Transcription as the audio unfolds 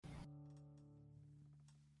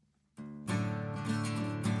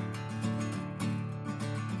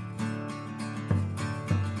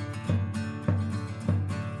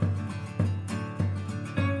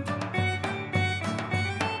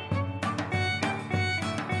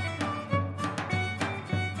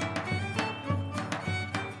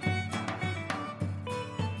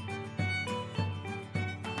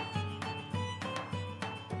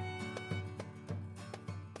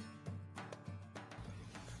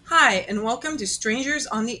Hi, and welcome to Strangers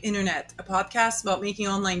on the Internet, a podcast about making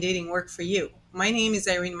online dating work for you. My name is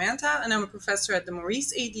Irene Manta, and I'm a professor at the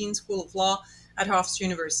Maurice A. Dean School of Law at Hofstra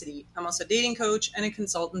University. I'm also a dating coach and a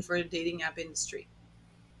consultant for the dating app industry.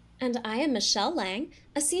 And I am Michelle Lang,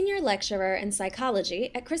 a senior lecturer in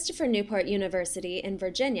psychology at Christopher Newport University in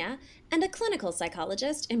Virginia and a clinical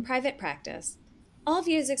psychologist in private practice. All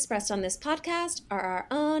views expressed on this podcast are our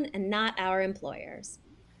own and not our employers.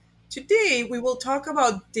 Today, we will talk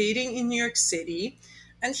about dating in New York City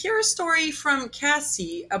and hear a story from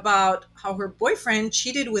Cassie about how her boyfriend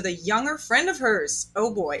cheated with a younger friend of hers.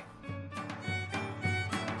 Oh boy.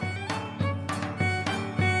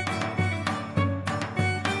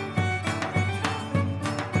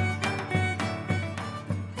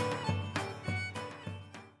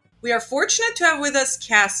 We are fortunate to have with us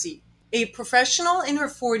Cassie, a professional in her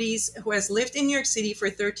 40s who has lived in New York City for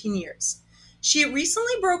 13 years. She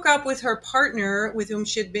recently broke up with her partner, with whom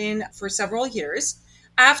she had been for several years,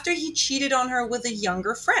 after he cheated on her with a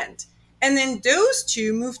younger friend. And then those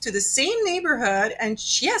two moved to the same neighborhood, and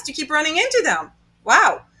she has to keep running into them.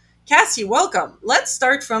 Wow. Cassie, welcome. Let's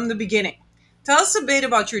start from the beginning. Tell us a bit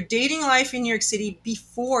about your dating life in New York City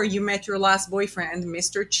before you met your last boyfriend,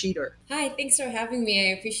 Mr. Cheater. Hi, thanks for having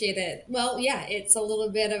me. I appreciate it. Well, yeah, it's a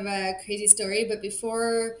little bit of a crazy story, but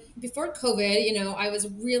before COVID, I was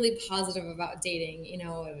really positive about dating. I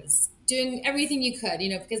was doing everything you could,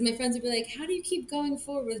 because my friends would be like, "How do you keep going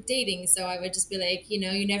forward with dating?" So I would just be like, you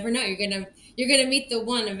never know. You're gonna meet the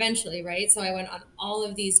one eventually, right? So I went on all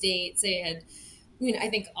of these dates. I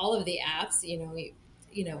think all of the apps,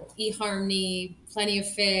 eHarmony, Plenty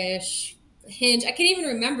of Fish, Hinge. I can't even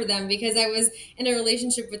remember them because I was in a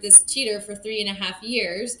relationship with this cheater for 3.5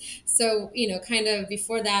 years. So, kind of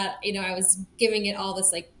before that, I was giving it all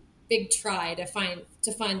this like big try to find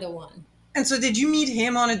the one. And so did you meet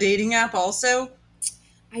him on a dating app also?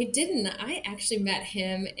 I didn't. I actually met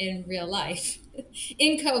him in real life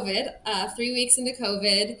in COVID, 3 weeks into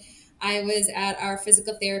COVID. I was at our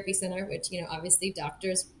physical therapy center, which, obviously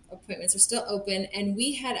doctors' appointments are still open. And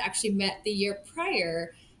we had actually met the year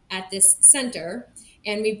prior at this center.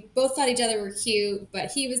 And we both thought each other were cute,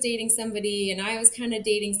 but he was dating somebody and I was kind of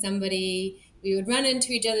dating somebody. We would run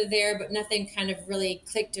into each other there, but nothing kind of really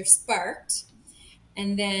clicked or sparked.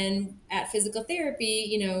 And then at physical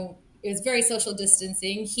therapy, it was very social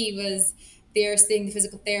distancing. He was there seeing the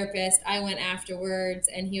physical therapist. I went afterwards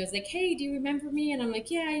and he was like, "Hey, do you remember me?" And I'm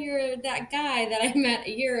like, "Yeah, you're that guy that I met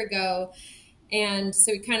a year ago." And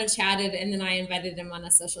so we kind of chatted, and then I invited him on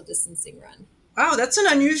a social distancing run. Wow, that's an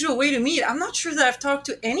unusual way to meet. I'm not sure that I've talked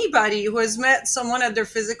to anybody who has met someone at their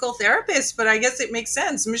physical therapist, but I guess it makes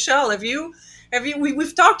sense. Michelle,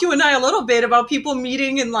 we've talked, you and I, a little bit about people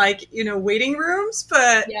meeting in waiting rooms,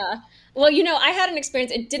 but yeah. Well, I had an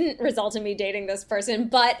experience. It didn't result in me dating this person,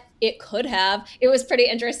 but it could have. It was pretty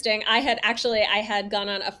interesting. I had gone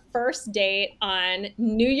on a first date on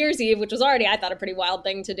New Year's Eve, which was already, I thought, a pretty wild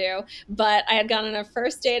thing to do. But I had gone on a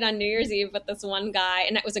first date on New Year's Eve with this one guy,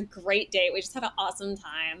 and it was a great date. We just had an awesome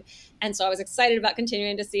time. And so I was excited about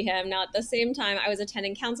continuing to see him. Now, at the same time, I was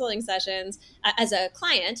attending counseling sessions as a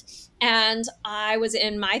client, and I was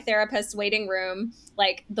in my therapist's waiting room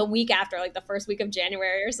like the week after, like the first week of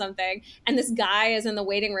January or something. And this guy is in the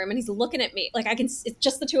waiting room and he's looking at me. Like it's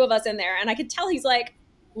just the two of us in there. And I could tell he's like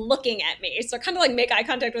looking at me. So I kind of like make eye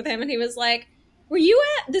contact with him. And he was like, "Were you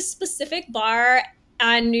at this specific bar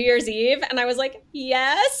on New Year's Eve?" And I was like,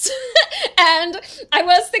 "Yes." And I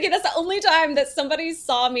was thinking that's the only time that somebody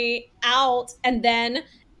saw me out and then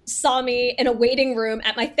saw me in a waiting room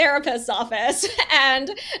at my therapist's office and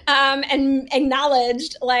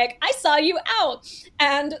acknowledged, like, "I saw you out."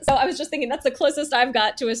 And so I was just thinking that's the closest I've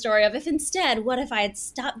got to a story of, if instead, what if I had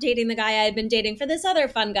stopped dating the guy I had been dating for this other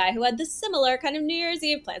fun guy who had this similar kind of New Year's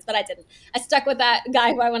Eve plans, but I didn't. I stuck with that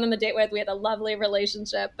guy who I went on the date with. We had a lovely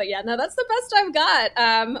relationship. But yeah, no, that's the best I've got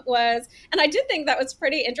and I did think that was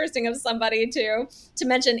pretty interesting of somebody to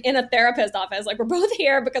mention in a therapist's office, like, we're both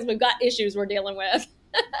here because we've got issues we're dealing with.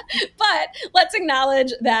 But let's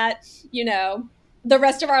acknowledge that, the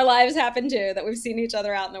rest of our lives happen too, that we've seen each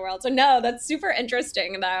other out in the world. So no, that's super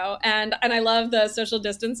interesting though. And I love the social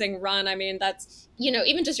distancing run. I mean, that's,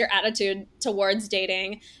 even just your attitude towards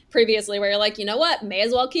dating previously, where you're like, you know what, may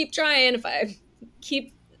as well keep trying. If I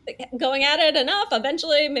keep going at it enough,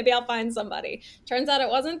 eventually maybe I'll find somebody. Turns out it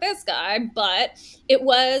wasn't this guy, but it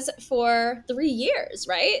was for 3 years,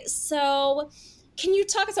 right? So can you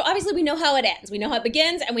talk? So obviously we know how it ends. We know how it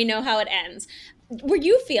begins and we know how it ends. Were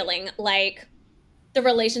you feeling like the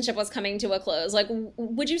relationship was coming to a close? Like,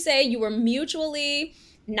 would you say you were mutually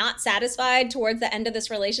not satisfied towards the end of this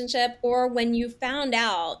relationship? Or when you found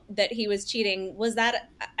out that he was cheating, was that,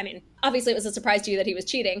 I mean, obviously it was a surprise to you that he was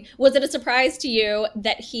cheating. Was it a surprise to you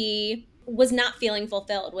that he was not feeling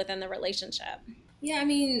fulfilled within the relationship? Yeah, I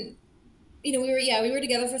mean, we were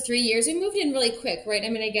together for 3 years. We moved in really quick, right? I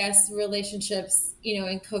mean, I guess relationships,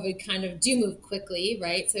 in COVID kind of do move quickly,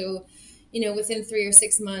 right? So, within 3 or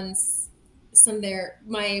 6 months,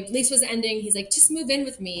 my lease was ending. He's like, just move in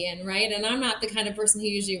with me. And right. And I'm not the kind of person who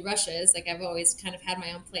usually rushes. Like, I've always kind of had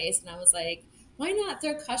my own place. And I was like, why not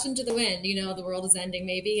throw caution to the wind? The world is ending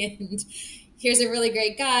maybe. And here's a really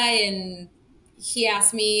great guy. And he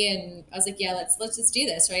asked me, and I was like, yeah, let's just do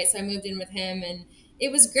this. Right. So I moved in with him, and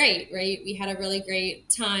it was great. Right. We had a really great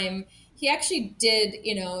time. He actually did,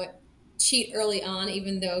 cheat early on,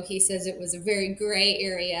 even though he says it was a very gray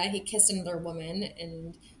area. He kissed another woman,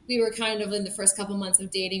 and we were kind of in the first couple months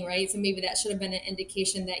of dating, right? So maybe that should have been an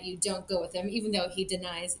indication that you don't go with him, even though he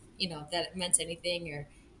denies, that it meant anything, or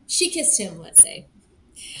she kissed him, let's say.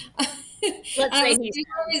 Let's say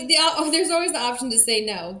there's always the option to say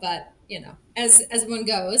no, but as one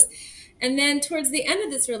goes. And then towards the end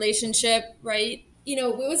of this relationship, right?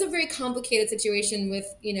 It was a very complicated situation with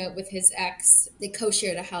his ex. They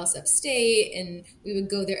co-shared a house upstate, and we would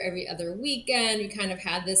go there every other weekend. We kind of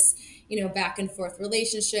had this, back and forth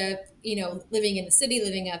relationship, living in the city,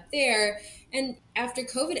 living up there. And after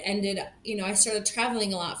COVID ended, I started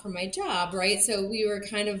traveling a lot for my job, right? So we were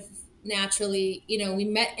kind of naturally, we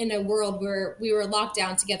met in a world where we were locked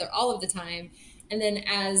down together all of the time. And then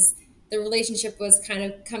as the relationship was kind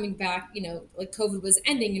of coming back, like COVID was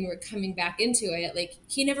ending and we're coming back into it, like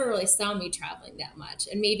he never really saw me traveling that much.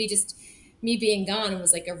 And maybe just me being gone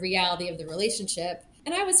was like a reality of the relationship.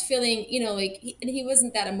 And I was feeling, and he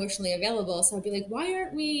wasn't that emotionally available. So I'd be like, why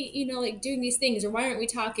aren't we, doing these things, or why aren't we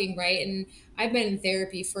talking, right? And I've been in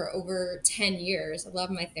therapy for over 10 years. I love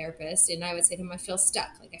my therapist. And I would say to him, I feel stuck.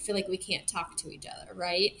 Like, I feel like we can't talk to each other,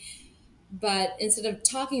 right? But instead of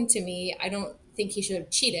talking to me, I don't think he should have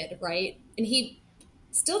cheated, right? And he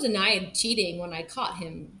still denied cheating when I caught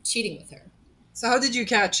him cheating with her. So how did you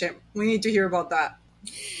catch him? We need to hear about that.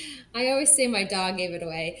 I always say my dog gave it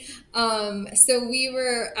away. So we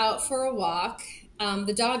were out for a walk,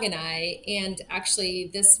 the dog and I, and actually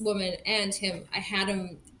this woman and him, I had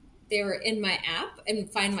them, they were in my app and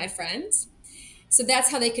Find My Friends. So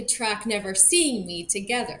that's how they could track never seeing me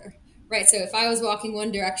together, right? So if I was walking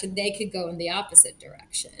one direction, they could go in the opposite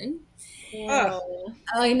direction. Oh.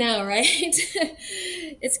 I know, right?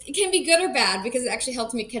 It can be good or bad, because it actually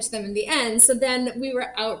helped me catch them in the end. So then we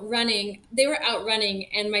were out running. They were out running,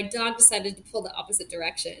 and my dog decided to pull the opposite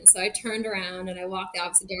direction. So I turned around and I walked the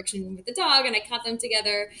opposite direction with the dog, and I caught them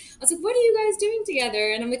together. I was like, what are you guys doing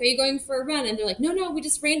together? And I'm like, are you going for a run? And they're like, no, we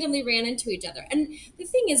just randomly ran into each other. And the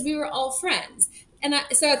thing is, we were all friends. And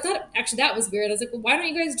so I thought, actually, that was weird. I was like, well, why don't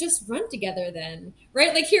you guys just run together then?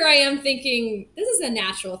 Right? Like, here I am thinking, this is a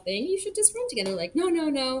natural thing. You should just run together. Like, no.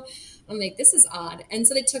 I'm like, this is odd. And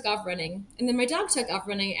so they took off running. And then my dog took off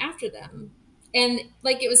running after them. And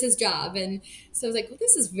like, it was his job. And so I was like, well,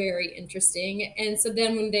 this is very interesting. And so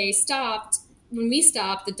then when we stopped,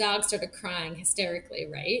 the dog started crying hysterically,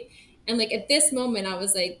 right? And like, at this moment, I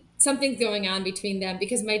was like, something's going on between them,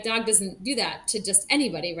 because my dog doesn't do that to just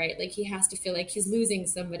anybody, right? Like, he has to feel like he's losing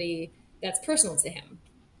somebody that's personal to him.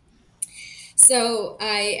 So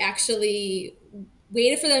I actually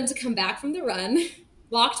waited for them to come back from the run,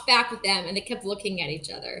 walked back with them, and they kept looking at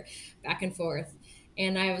each other back and forth.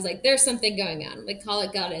 And I was like, there's something going on. Like, call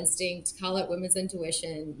it gut instinct, call it women's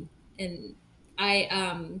intuition. And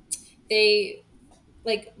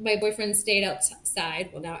like, my boyfriend stayed outside.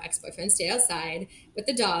 Well, now ex-boyfriend stayed outside with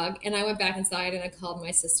the dog. And I went back inside and I called my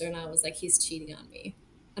sister and I was like, he's cheating on me.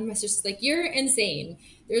 And my sister's like, you're insane.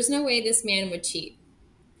 There's no way this man would cheat.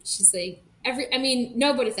 She's like,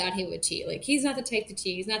 nobody thought he would cheat. Like, he's not the type to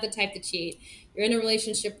cheat. He's not the type to cheat. You're in a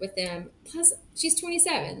relationship with him. Plus, she's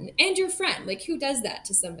 27 and your friend. Like, who does that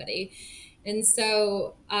to somebody? And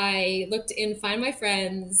so I looked in Find My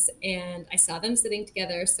Friends and I saw them sitting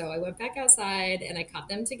together. So I went back outside and I caught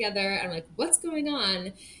them together. I'm like, what's going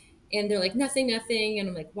on? And they're like, nothing. And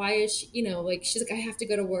I'm like, why is she, she's like, I have to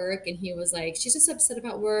go to work. And he was like, she's just upset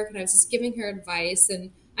about work. And I was just giving her advice. And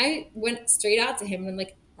I went straight out to him and I'm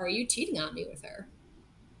like, are you cheating on me with her?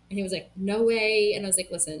 And he was like, no way. And I was like,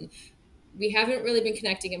 listen, we haven't really been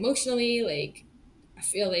connecting emotionally. Like, I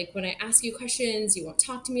feel like when I ask you questions, you won't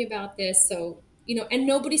talk to me about this. So, and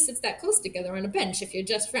nobody sits that close together on a bench if you're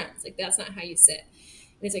just friends. Like, that's not how you sit.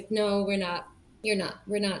 And he's like, no, we're not. You're not.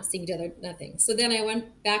 We're not seeing each other, nothing. So then I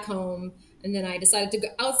went back home and then I decided to go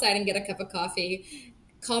outside and get a cup of coffee.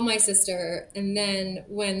 called my sister, and then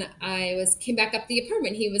when came back up the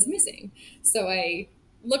apartment, he was missing. So I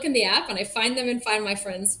look in the app and I find them and find my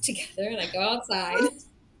friends together, and I go outside,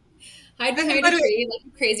 hide behind a tree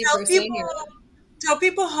like a crazy tell person. people, tell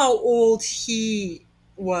people how old he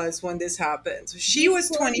was when this happened. So she was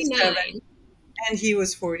 27 and he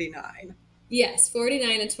was 49. Yes,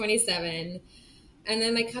 49 and 27. And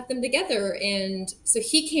then I cut them together. And so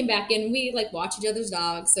he came back in. We like watch each other's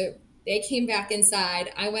dogs. So they came back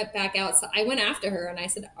inside. I went back outside. I went after her and I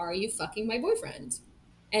said, "Are you fucking my boyfriend?"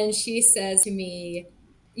 And she says to me,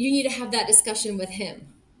 "You need to have that discussion with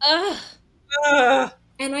him."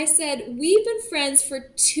 And I said, "We've been friends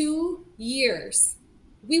for 2 years.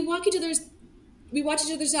 We watch each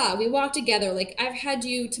other's dog. We walk together. Like, I've had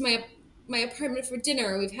you to my apartment for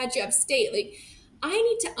dinner. We've had you upstate. Like, I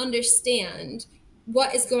need to understand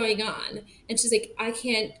what is going on." And she's like, "I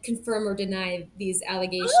can't confirm or deny these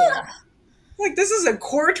allegations." Like, this is a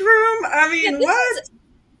courtroom? I mean, what?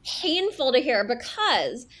 Painful to hear,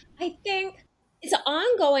 because I think it's an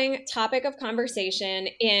ongoing topic of conversation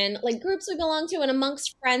in like groups we belong to and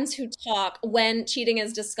amongst friends who talk when cheating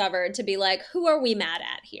is discovered, to be like, who are we mad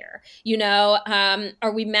at here?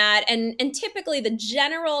 Are we mad? And typically the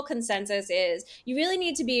general consensus is you really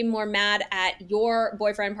need to be more mad at your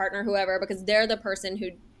boyfriend, partner, whoever, because they're the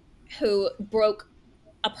person who broke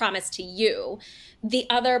a promise to you. The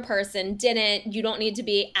other person didn't. You don't need to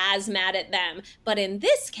be as mad at them. But in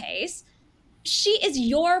this case, she is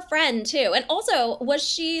your friend too. And also, was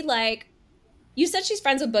she like, you said she's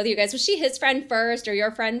friends with both of you guys. Was she his friend first or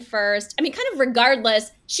your friend first? I mean, kind of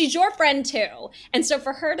regardless, she's your friend too. And so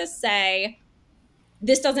for her to say,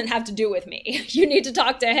 this doesn't have to do with me, you need to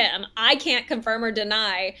talk to him, I can't confirm or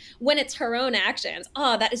deny, when it's her own actions.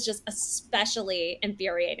 Oh, that is just especially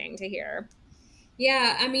infuriating to hear.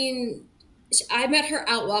 Yeah, I mean, I met her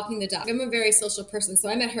out walking the dog. I'm a very social person, so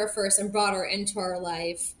I met her first and brought her into our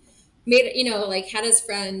life. Made, like had his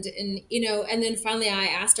friend, and and then finally I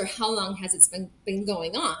asked her, how long has it been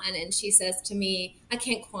going on? And she says to me, I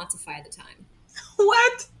can't quantify the time.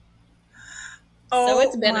 What? So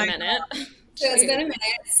it's been a minute. So it's been a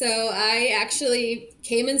minute. So I actually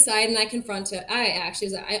came inside and I confronted. I actually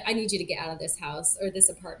was like, I need you to get out of this house or this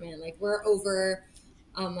apartment. Like, we're over.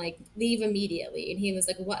 Like, leave immediately. And he was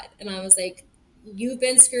like, what? And I was like, you've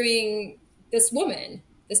been screwing this woman,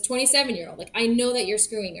 this 27-year-old. Like, I know that you're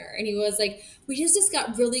screwing her. And he was like, we just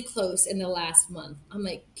got really close in the last month. I'm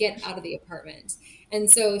like, get out of the apartment.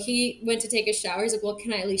 And so he went to take a shower. He's like, well,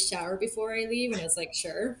 can I at least shower before I leave? And I was like,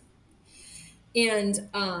 sure.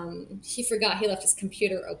 And he forgot he left his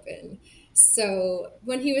computer open. So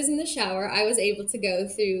when he was in the shower, I was able to go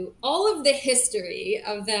through all of the history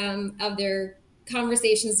of their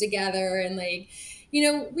conversations together. And like,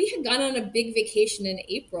 we had gone on a big vacation in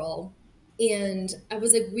April, and I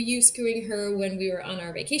was like, were you screwing her when we were on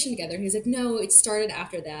our vacation together? And he's like, no, it started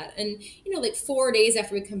after that. And like 4 days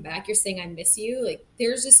after we come back, you're saying I miss you. Like,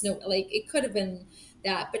 there's just no, like, it could have been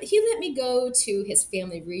that. But he let me go to his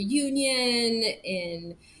family reunion,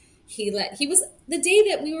 and he was the day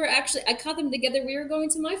that I caught them together, we were going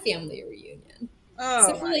to my family reunion.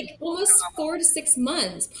 So for like almost 4 to 6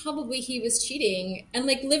 months, probably he was cheating and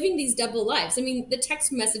like living these double lives. I mean, the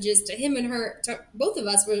text messages to him and her, to both of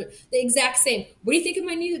us, were the exact same. What do you think of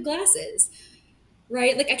my new glasses?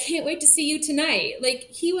 Right? Like, I can't wait to see you tonight. Like,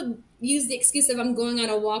 he would use the excuse of, I'm going on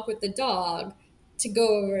a walk with the dog, to go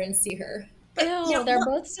over and see her. But, ew, they're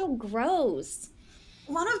both so gross.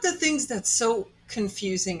 One of the things that's so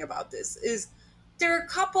confusing about this is there are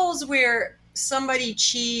couples where somebody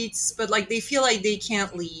cheats, but like they feel like they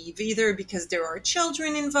can't leave, either because there are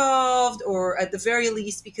children involved or at the very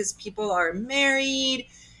least because people are married.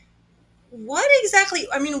 What exactly?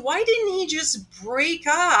 I mean, why didn't he just break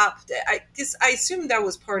up? Because I assume that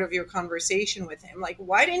was part of your conversation with him. Like,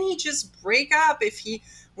 why didn't he just break up if he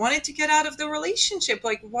wanted to get out of the relationship?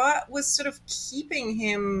 Like, what was sort of keeping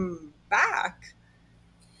him back?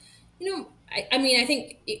 I mean, I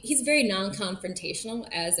think he's very non-confrontational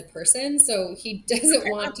as a person, so he doesn't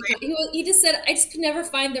want to. He just said, I just could never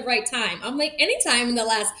find the right time. I'm like, any time in the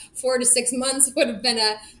last 4 to 6 months would have been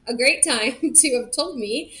a great time to have told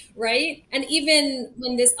me, right? And even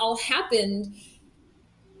when this all happened,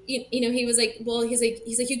 he was like, well, he's like,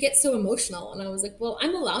 you get so emotional. And I was like, well,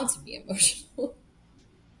 I'm allowed to be emotional.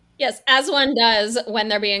 Yes, as one does when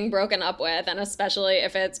they're being broken up with, and especially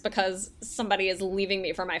if it's because somebody is leaving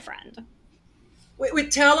me for my friend.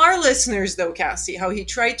 Wait, tell our listeners, though, Cassie, how he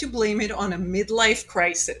tried to blame it on a midlife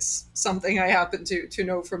crisis, something I happen to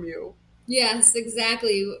know from you. Yes,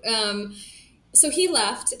 exactly. So he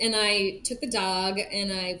left, and I took the dog,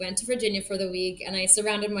 and I went to Virginia for the week, and I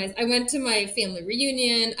went to my family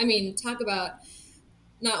reunion. I mean, talk about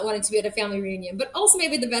not wanting to be at a family reunion, but also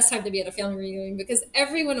maybe the best time to be at a family reunion, because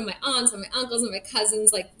every one of my aunts and my uncles and my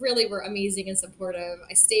cousins like really were amazing and supportive.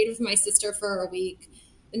 I stayed with my sister for a week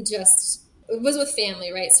and just was with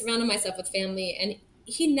family, right? Surrounded myself with family. And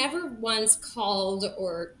he never once called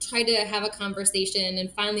or tried to have a conversation.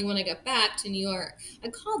 And finally, when I got back to New York, I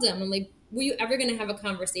called him. I'm like, were you ever going to have a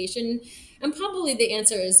conversation? And probably the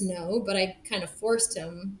answer is no, but I kind of forced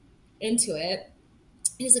him into it.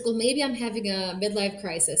 And he's like, well, maybe I'm having a midlife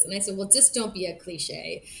crisis. And I said, well, just don't be a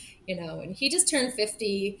cliche, And he just turned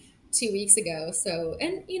 50 2 weeks ago. So,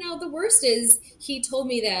 and, the worst is he told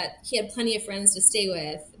me that he had plenty of friends to stay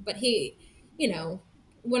with, but he,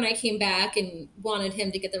 when I came back and wanted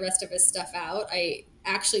him to get the rest of his stuff out, I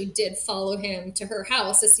actually did follow him to her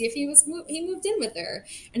house to see if he moved in with her.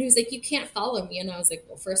 And he was like, you can't follow me. And I was like,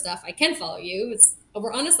 well, first off, I can follow you. It's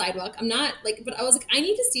over on a sidewalk. I'm not like, but I was like, I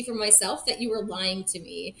need to see for myself that you were lying to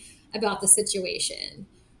me about the situation.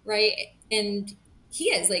 Right. And he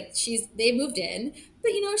is like, they moved in,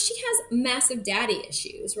 but she has massive daddy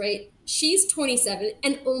issues, right? She's 27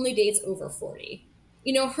 and only dates over 40.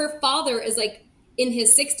 Her father is like in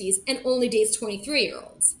his 60s and only dates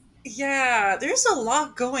 23-year-olds. Yeah, there's a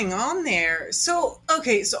lot going on there. So,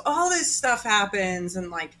 okay, so all this stuff happens,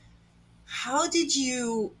 and like, how did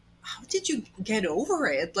you get over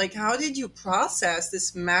it? Like, how did you process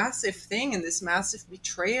this massive thing and this massive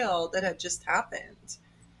betrayal that had just happened?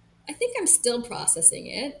 I think I'm still processing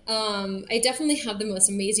it. I definitely have the most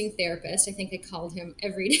amazing therapist. I think I called him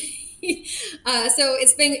every day. So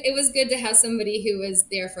it was good to have somebody who was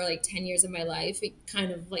there for like 10 years of my life,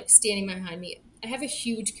 kind of like standing behind me. I have a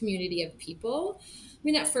huge community of people. I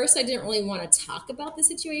mean, at first I didn't really want to talk about the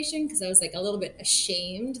situation because I was like a little bit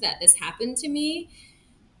ashamed that this happened to me.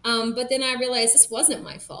 But then I realized this wasn't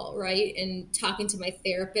my fault, right? And talking to my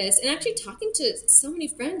therapist and actually talking to so many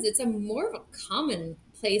friends, it's a more of a common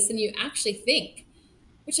place than you actually think,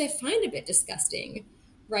 which I find a bit disgusting,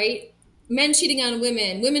 right? Men cheating on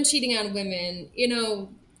women cheating on women,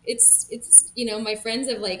 it's my friends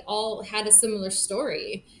have like all had a similar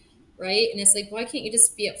story, right? And it's like, why can't you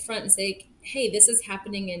just be upfront and say, hey, this is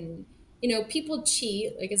happening? And people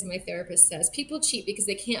cheat, like as my therapist says, people cheat because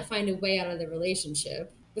they can't find a way out of the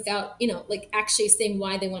relationship without, like actually saying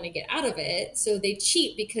why they want to get out of it. So they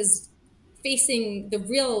cheat because facing the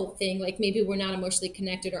real thing, like maybe we're not emotionally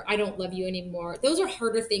connected or I don't love you anymore. Those are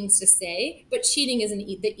harder things to say, but cheating isn't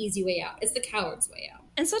the easy way out. It's the coward's way out.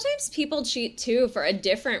 And sometimes people cheat too for a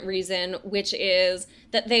different reason, which is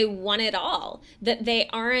that they want it all, that they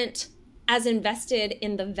aren't as invested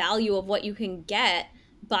in the value of what you can get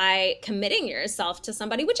by committing yourself to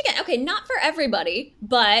somebody, which again, okay, not for everybody,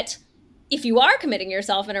 but if you are committing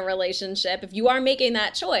yourself in a relationship, if you are making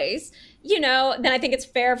that choice, then I think it's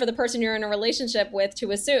fair for the person you're in a relationship with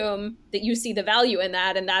to assume that you see the value in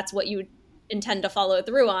that and that's what you intend to follow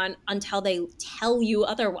through on until they tell you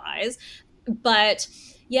otherwise. But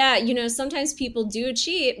yeah, sometimes people do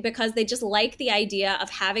cheat because they just like the idea of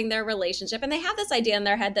having their relationship and they have this idea in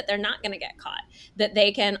their head that they're not going to get caught, that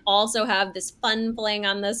they can also have this fun playing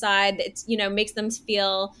on the side that, makes them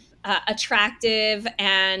feel attractive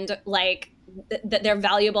and like that they're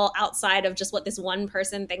valuable outside of just what this one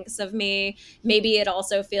person thinks of me. Maybe it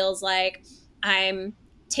also feels like I'm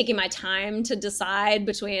taking my time to decide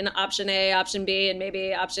between option A, option B, and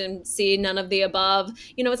maybe option C, none of the above.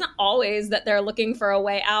 It's not always that they're looking for a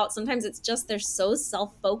way out. Sometimes it's just they're so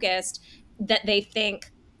self-focused that they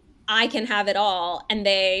think I can have it all, and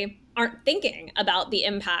they aren't thinking about the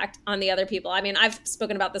impact on the other people. I mean, I've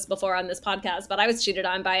spoken about this before on this podcast, but I was cheated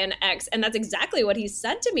on by an ex, and that's exactly what he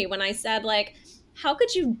said to me when I said, like, how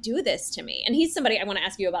could you do this to me? And he's somebody, I want to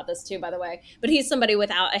ask you about this too, by the way, but he's somebody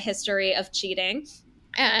without a history of cheating.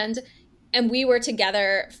 And we were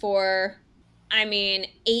together for,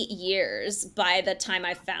 8 years by the time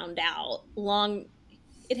I found out.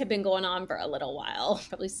 It had been going on for a little while,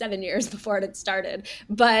 probably 7 years before it had started.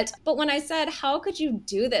 But when I said, how could you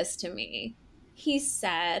do this to me? He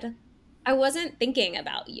said, I wasn't thinking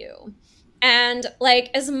about you. And like,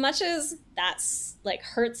 as much as that's like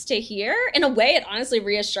hurts to hear, in a way, it honestly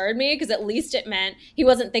reassured me because at least it meant he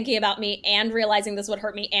wasn't thinking about me and realizing this would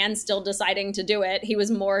hurt me and still deciding to do it. He was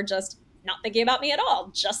more just not thinking about me at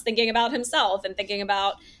all, just thinking about himself and thinking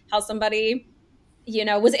about how somebody,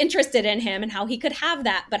 was interested in him and how he could have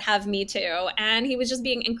that, but have me too. And he was just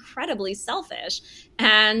being incredibly selfish.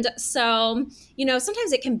 And so,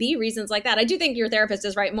 sometimes it can be reasons like that. I do think your therapist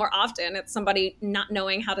is right. More often, it's somebody not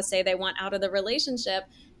knowing how to say they want out of the relationship.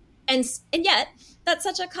 And yet that's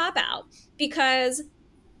such a cop out, because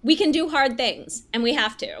we can do hard things and we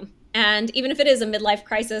have to. And even if it is a midlife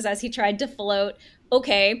crisis, as he tried to float,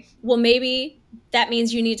 okay, well, maybe that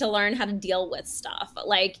means you need to learn how to deal with stuff.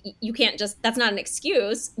 Like, you can't just, that's not an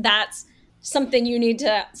excuse. That's something you need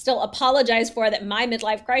to still apologize for, that my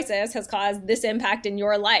midlife crisis has caused this impact in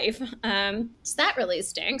your life. So that really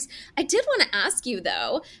stinks. I did want to ask you,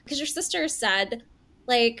 though, because your sister said,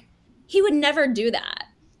 like, he would never do that.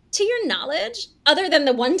 To your knowledge, other than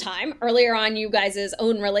the one time earlier on you guys'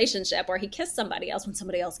 own relationship where he kissed somebody else when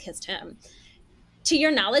somebody else kissed him, to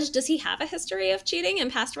your knowledge, does he have a history of cheating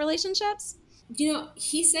in past relationships?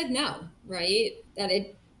 He said no, right? That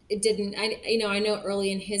it didn't. I know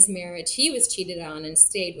early in his marriage he was cheated on and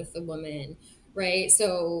stayed with the woman, right?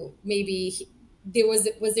 So maybe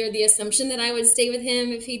was there the assumption that I would stay with him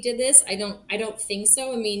if he did this? I don't think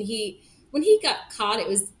so. I mean, when he got caught, it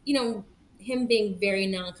was him being very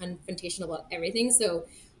non-confrontational about everything. So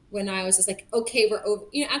when I was just like, okay, we're over,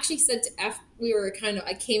 actually said after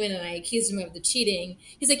I came in and I accused him of the cheating.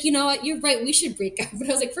 He's like, you know what, you're right, we should break up. But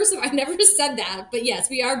I was like, first of all, I never said that, but yes,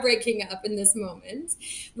 we are breaking up in this moment,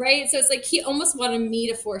 right? So it's like he almost wanted me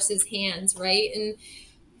to force his hands, right? And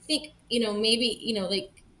I think, maybe,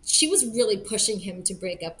 like she was really pushing him to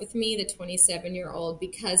break up with me, the 27-year-old,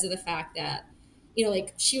 because of the fact that,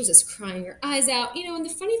 like she was just crying her eyes out, and the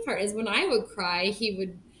funny part is when I would cry, he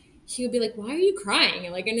would be like, why are you crying?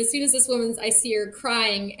 And as soon as I see her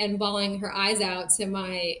crying and bawling her eyes out to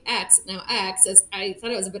my ex, I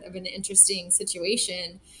thought it was a bit of an interesting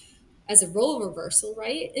situation as a role reversal,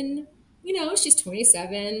 right? And, she's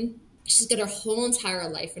 27. She's got her whole entire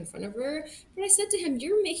life in front of her. But I said to him,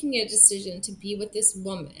 you're making a decision to be with this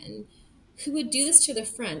woman who would do this to their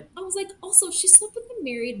friend. I was like, also, she slept with a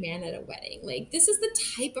married man at a wedding. Like, this is the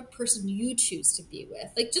type of person you choose to be with.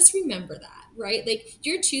 Like, just remember that, right? Like,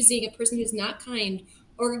 you're choosing a person who's not kind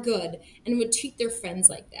or good and would treat their friends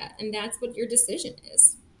like that. And that's what your decision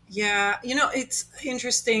is. Yeah, it's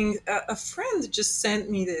interesting. A friend just sent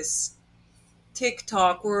me this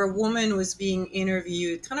TikTok where a woman was being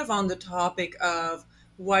interviewed kind of on the topic of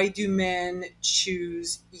why do men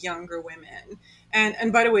choose younger women?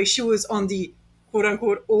 And by the way, she was on the quote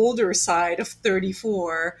unquote older side of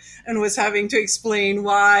 34 and was having to explain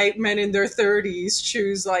why men in their 30s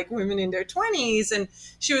choose like women in their 20s. And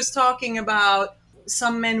she was talking about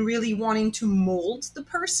some men really wanting to mold the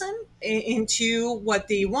person into what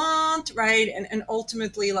they want, right? And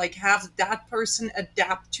ultimately like have that person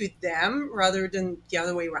adapt to them rather than the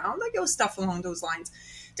other way around. Like it was stuff along those lines.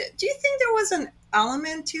 Do you think there was an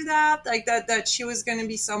element to that, like that she was going to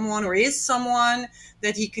be someone or is someone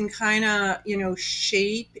that he can kind of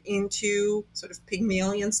shape into sort of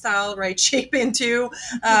Pygmalion style, right? Shape into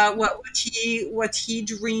what he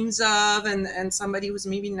dreams of, and somebody who's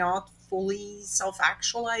maybe not fully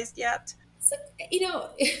self-actualized yet? So,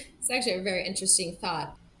 it's actually a very interesting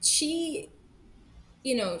thought. He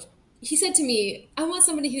said to me, I want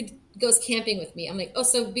somebody who goes camping with me. I'm like, oh,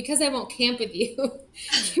 so because I won't camp with you,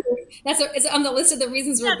 it's on the list of the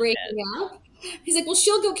reasons we're breaking up. He's like, well,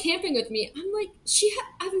 she'll go camping with me. I'm like,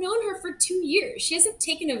 I've known her for 2 years. She hasn't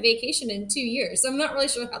taken a vacation in 2 years. So I'm not really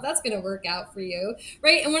sure how that's going to work out for you,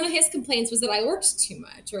 right? And one of his complaints was that I worked too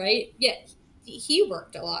much, right? Yet he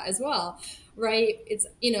worked a lot as well, right? It's,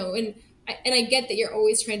 and I get that you're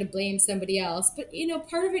always trying to blame somebody else, but,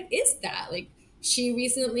 part of it is that, like, she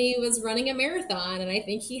recently was running a marathon, and I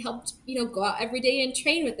think he helped, go out every day and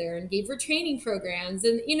train with her and gave her training programs.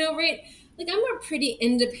 And, right, like I'm a pretty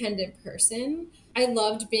independent person. I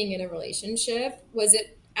loved being in a relationship. Was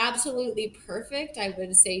it absolutely perfect? I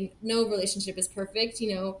would say no relationship is perfect.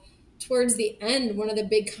 Towards the end, one of the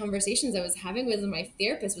big conversations I was having with my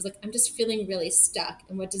therapist was like, I'm just feeling really stuck.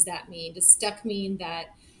 And what does that mean? Does stuck mean that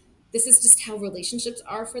this is just how relationships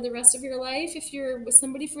are for the rest of your life if you're with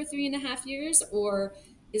somebody for 3.5 years? Or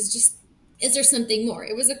is there something more?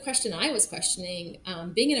 It was a question I was questioning,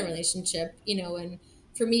 being in a relationship, and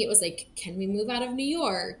for me, it was like, can we move out of New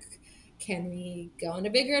York? Can we go on a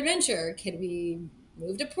bigger adventure? Can we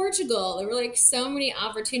move to Portugal? There were like so many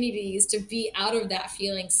opportunities to be out of that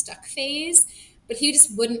feeling stuck phase. But he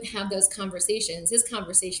just wouldn't have those conversations. His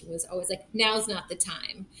conversation was always like, now's not the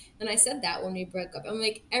time. And I said that when we broke up. I'm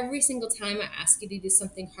like, every single time I ask you to do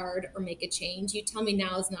something hard or make a change, you tell me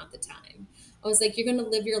now is not the time. I was like, you're going to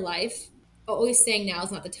live your life always saying now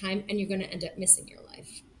is not the time, and you're going to end up missing your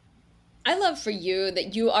life. I love for you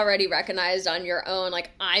that you already recognized on your own,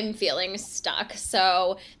 like, I'm feeling stuck.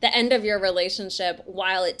 So the end of your relationship,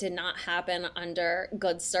 while it did not happen under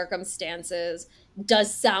good circumstances,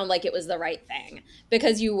 does sound like it was the right thing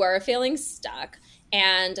because you were feeling stuck.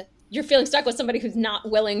 And you're feeling stuck with somebody who's not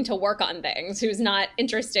willing to work on things, who's not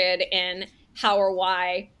interested in how or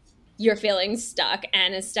why you're feeling stuck,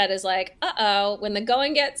 and instead is like, uh-oh, when the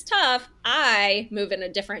going gets tough, I move in a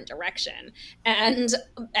different direction and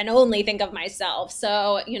only think of myself.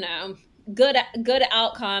 So, good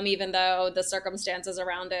outcome, even though the circumstances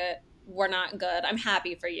around it were not good. I'm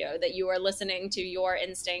happy for you that you are listening to your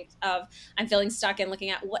instinct of, I'm feeling stuck, and looking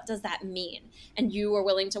at what does that mean? And you were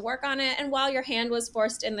willing to work on it. And while your hand was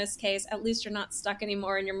forced in this case, at least you're not stuck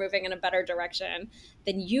anymore and you're moving in a better direction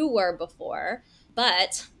than you were before.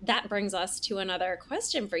 But that brings us to another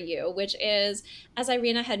question for you, which is, as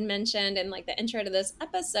Irina had mentioned in like the intro to this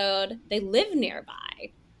episode, they live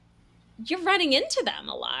nearby. You're running into them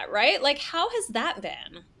a lot, right? Like, how has that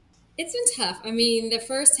been? It's been tough. I mean, the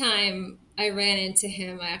first time I ran into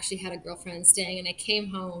him, I actually had a girlfriend staying, and I came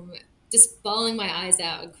home just bawling my eyes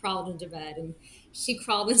out and crawled into bed. And she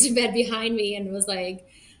crawled into bed behind me and was like,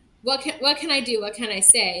 what can I do? What can I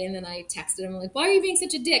say? And then I texted him, like, why are you being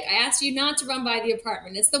such a dick? I asked you not to run by the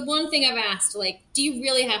apartment. It's the one thing I've asked. Like, do you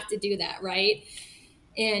really have to do that, right?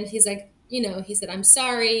 And he's like, he said, I'm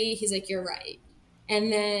sorry. He's like, you're right.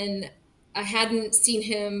 And then I hadn't seen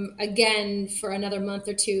him again for another month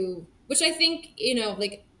or two, which I think,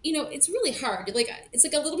 it's really hard. Like, it's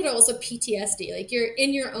like a little bit of also PTSD. Like, you're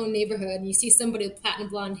in your own neighborhood and you see somebody with platinum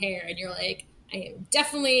blonde hair and you're like, I am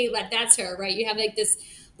definitely that's her, right? You have like this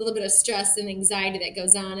little bit of stress and anxiety that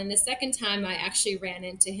goes on. And the second time I actually ran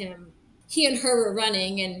into him, he and her were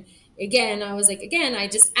running, and again, I was like, I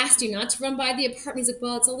just asked you not to run by the apartment. He's like,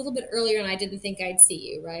 well, it's a little bit earlier and I didn't think I'd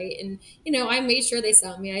see you, right? And, I made sure they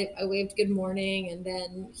saw me. I waved good morning, and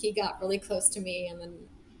then he got really close to me, and then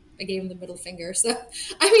I gave him the middle finger. So,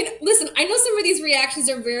 I mean, listen, I know some of these reactions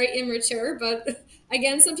are very immature, but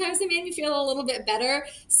again, sometimes they made me feel a little bit better.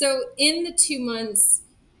 So in the 2 months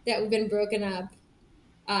that we've been broken up,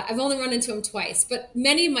 I've only run into them twice, but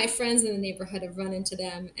many of my friends in the neighborhood have run into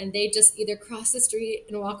them, and they just either cross the street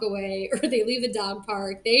and walk away, or they leave the dog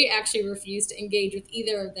park. They actually refuse to engage with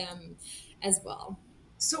either of them as well.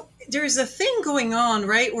 So there's a thing going on,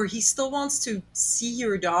 right, where he still wants to see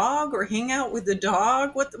your dog or hang out with the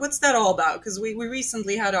dog. What's that all about? Because we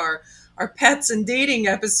recently had our pets and dating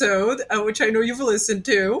episode, which I know you've listened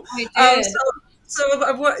to. I did.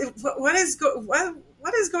 What is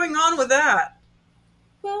going on with that?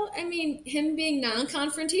 Well, I mean, him being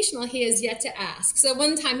non-confrontational, he has yet to ask. So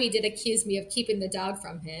one time he did accuse me of keeping the dog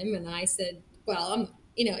from him, and I said, well,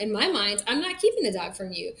 in my mind, I'm not keeping the dog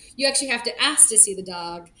from you. You actually have to ask to see the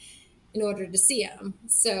dog in order to see him.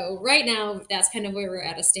 So right now, that's kind of where we're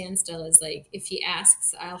at a standstill, is like, if he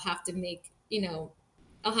asks, I'll have to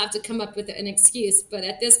come up with an excuse. But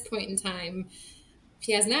at this point in time,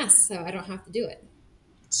 he hasn't asked, so I don't have to do it.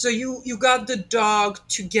 So you got the dog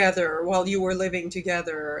together while you were living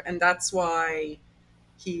together, and that's why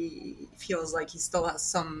he feels like he still has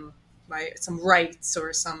some rights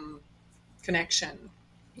or some connection.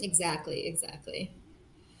 Exactly.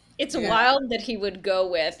 It's wild that he would go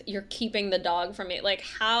with, you're keeping the dog from me. Like,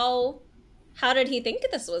 how did he think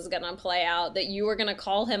this was going to play out? That you were going to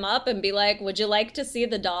call him up and be like, would you like to see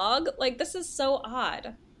the dog? Like, this is so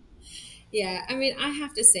odd. Yeah, I mean, I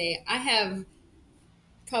have to say, I have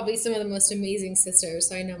probably some of the most amazing sisters.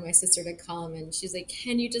 So I know my sister to call him, and she's like,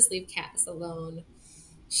 can you just leave Cass alone?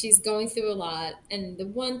 She's going through a lot, and the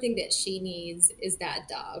one thing that she needs is that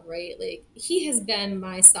dog, right? Like, he has been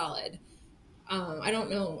my solid. I don't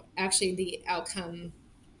know, actually, the outcome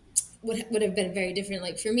would have been very different.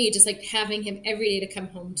 Like, for me, just like having him every day to come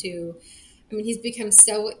home to. I mean, he's become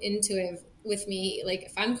so intuitive with me. Like,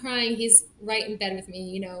 if I'm crying, he's right in bed with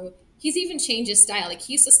me. He's even changed his style. Like,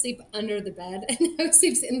 he used to sleep under the bed, and now he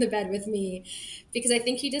sleeps in the bed with me, because I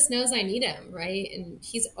think he just knows I need him, right? And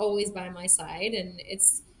he's always by my side. And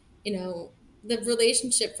it's, the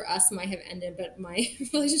relationship for us might have ended, but my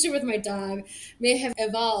relationship with my dog may have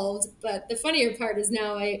evolved. But the funnier part is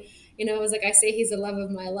now I was like, I say he's the love of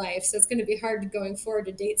my life. So it's going to be hard going forward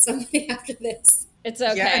to date somebody after this. It's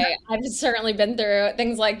okay. Yeah. I've certainly been through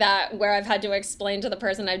things like that where I've had to explain to the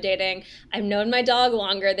person I'm dating, I've known my dog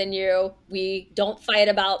longer than you. We don't fight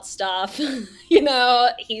about stuff.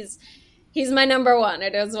 He's my number one.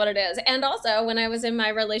 It is what it is. And also, when I was in my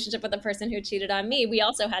relationship with the person who cheated on me, we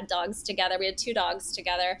also had dogs together. We had 2 dogs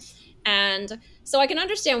together. And so I can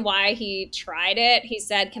understand why he tried it. He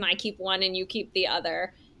said, can I keep one and you keep the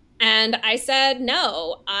other? And I said,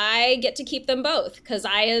 no, I get to keep them both, because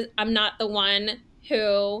I'm not the one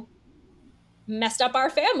who messed up our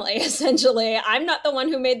family, essentially. I'm not the one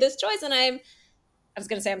who made this choice. And I was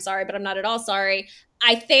going to say I'm sorry, but I'm not at all sorry.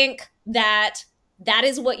 I think that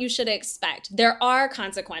is what you should expect. There are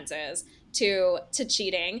consequences to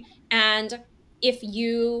cheating. And if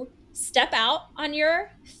you step out on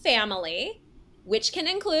your family, which can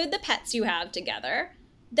include the pets you have together,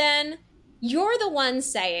 then you're the one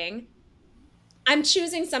saying, I'm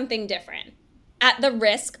choosing something different at the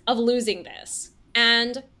risk of losing this.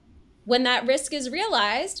 And when that risk is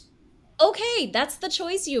realized, okay, that's the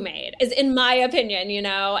choice you made, is in my opinion, you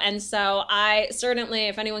know? And so I certainly,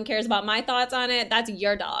 if anyone cares about my thoughts on it, that's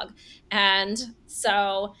your dog. And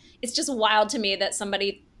so it's just wild to me that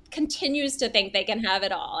somebody continues to think they can have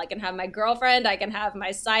it all. I can have my girlfriend, I can have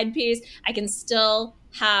my side piece, I can still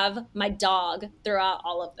have my dog throughout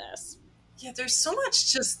all of this. Yeah, there's so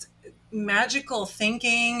much just magical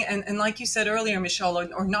thinking and like you said earlier, Michelle,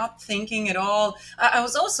 or not thinking at all. I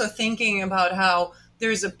was also thinking about how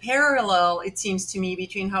there's a parallel, it seems to me,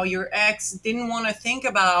 between how your ex didn't want to think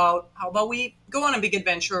about how about we go on a big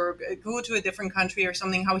adventure or go to a different country or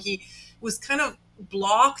something, how he was kind of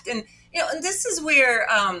blocked. And and this is where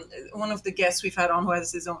one of the guests we've had on who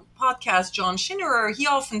has his own podcast, John Schinnerer, he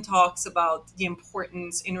often talks about the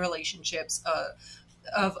importance in relationships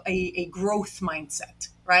of a growth mindset,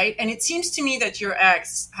 right? And it seems to me that your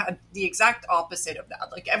ex had the exact opposite of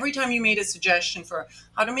that. Like every time you made a suggestion for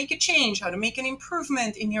how to make a change, how to make an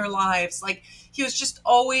improvement in your lives, like he was just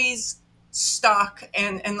always stuck.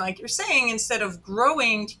 And like you're saying, instead of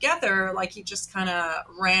growing together, like he just kind of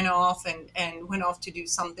ran off and went off to do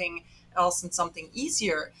something else and something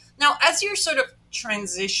easier. Now, as you're sort of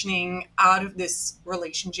transitioning out of this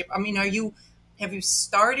relationship, I mean, have you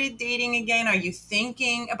started dating again? Are you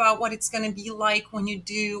thinking about what it's going to be like when you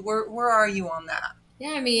do? Where are you on that?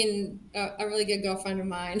 Yeah, I mean, a really good girlfriend of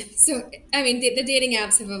mine. So, I mean, the dating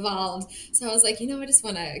apps have evolved. So I was like, I just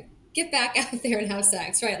want to get back out there and have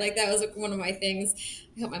sex, right? Like that was one of my things.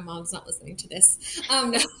 I hope my mom's not listening to this.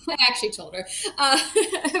 No, I actually told her. I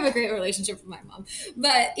have a great relationship with my mom.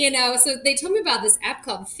 But, so they told me about this app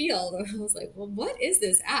called Field. And I was like, well, what is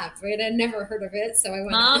this app, right? I'd never heard of it. So I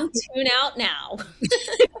went Mom, tune out now.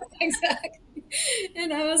 Exactly.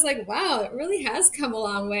 And I was like, wow, it really has come a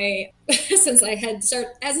long way since I had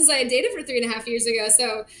dated for 3.5 years ago.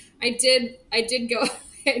 So I did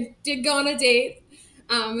go on a date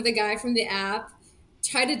with a guy from the app,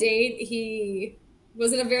 tried to date. He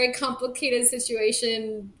was in a very complicated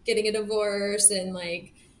situation, getting a divorce, and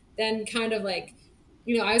then kind of I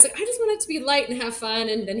was like, I just want it to be light and have fun.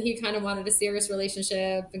 And then he kind of wanted a serious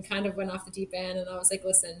relationship and kind of went off the deep end. And I was like,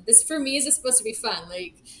 listen, this for me is just supposed to be fun.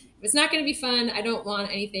 Like, if it's not going to be fun, I don't want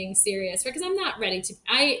anything serious, right? Because I'm not ready to,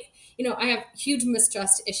 I have huge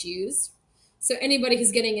mistrust issues. So anybody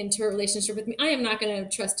who's getting into a relationship with me, I am not going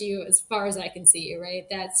to trust you as far as I can see you, right?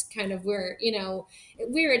 That's kind of where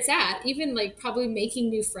it's at. Even probably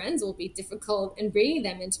making new friends will be difficult and bringing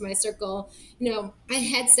them into my circle. I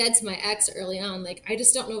had said to my ex early on, I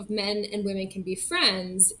just don't know if men and women can be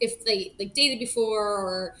friends if they dated before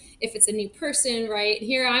or if it's a new person, right? And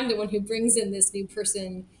here I'm the one who brings in this new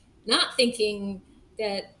person, not thinking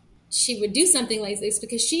that she would do something like this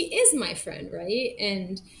because she is my friend, right?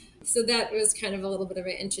 And so that was kind of a little bit of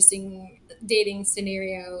an interesting dating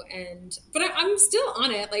scenario. But I'm still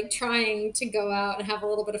on it, trying to go out and have a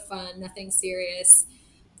little bit of fun, nothing serious,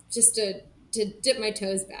 just to dip my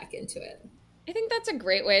toes back into it. I think that's a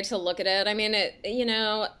great way to look at it. I mean,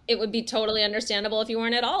 it would be totally understandable if you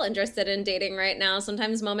weren't at all interested in dating right now.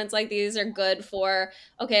 Sometimes moments like these are good for,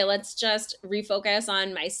 okay, let's just refocus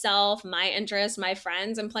on myself, my interests, my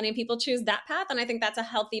friends, and plenty of people choose that path. And I think that's a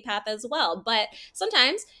healthy path as well. But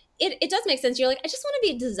sometimes it does make sense. You're like, I just want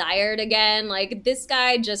to be desired again. Like, this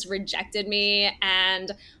guy just rejected me,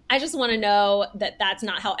 and I just want to know that that's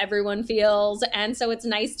not how everyone feels. And so it's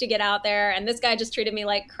nice to get out there. And this guy just treated me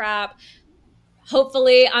like crap.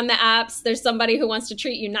 Hopefully on the apps, there's somebody who wants to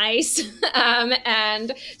treat you nice.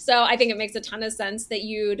 And so I think it makes a ton of sense that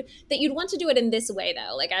you'd want to do it in this way,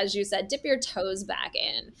 though. Like, as you said, dip your toes back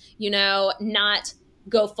in, not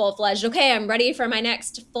go full-fledged, okay, I'm ready for my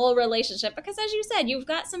next full relationship. Because as you said, you've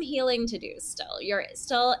got some healing to do still. You're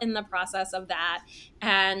still in the process of that.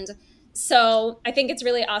 And so I think it's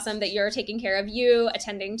really awesome that you're taking care of you,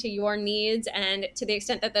 attending to your needs, and to the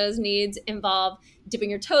extent that those needs involve dipping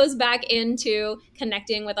your toes back into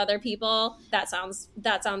connecting with other people, that sounds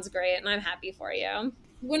great, and I'm happy for you.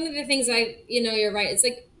 One of the things you're right, it's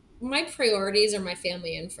my priorities are my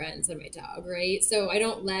family and friends and my dog, right? So I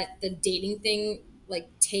don't let the dating thing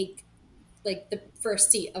take the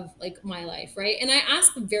first seat of my life, right? And I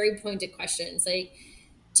ask very pointed questions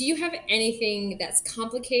do you have anything that's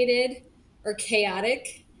complicated or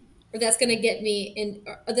chaotic or that's going to get me in,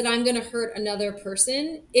 or that I'm going to hurt another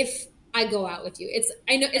person if I go out with you?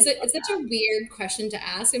 I know it's such a weird question to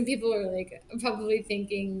ask, and people are probably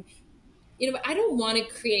thinking, I don't want to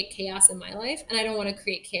create chaos in my life, and I don't want to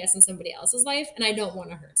create chaos in somebody else's life, and I don't want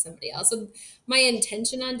to hurt somebody else. So my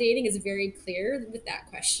intention on dating is very clear with that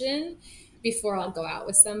question before I'll go out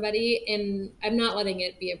with somebody, and I'm not letting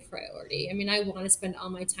it be a priority. I mean, I want to spend all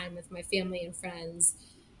my time with my family and friends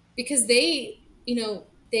because they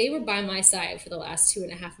were by my side for the last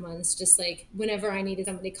 2.5 months, just like whenever I needed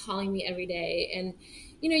somebody calling me every day. And,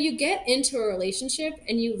 you get into a relationship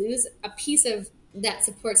and you lose a piece of that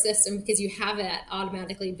support system because you have it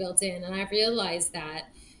automatically built in. And I realized that,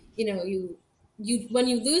 when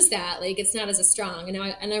you lose that, like, it's not as strong. And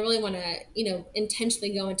I really want to,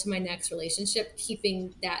 intentionally go into my next relationship,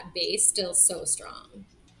 keeping that base still so strong.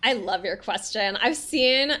 I love your question. I've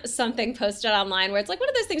seen something posted online where it's like one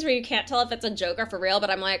of those things where you can't tell if it's a joke or for real, but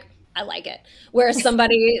I'm like, I like it. Where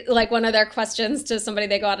somebody, like, one of their questions to somebody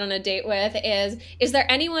they go out on a date with is there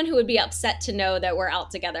anyone who would be upset to know that we're out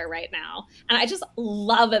together right now? And I just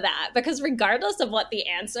love that, because regardless of what the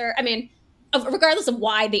answer, I mean, regardless of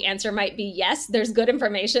why the answer might be yes, there's good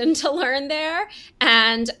information to learn there.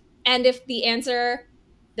 And if the answer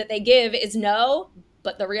that they give is no,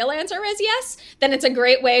 but the real answer is yes, then it's a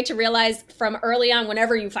great way to realize from early on,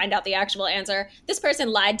 whenever you find out the actual answer, this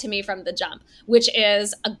person lied to me from the jump, which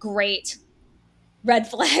is a great red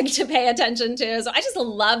flag to pay attention to. So I just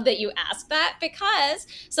love that you asked that, because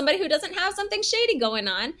somebody who doesn't have something shady going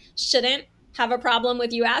on shouldn't have a problem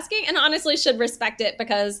with you asking, and honestly should respect it,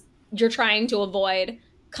 because you're trying to avoid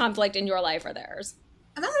conflict in your life or theirs.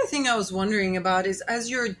 Another thing I was wondering about is, as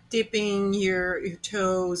you're dipping your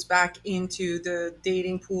toes back into the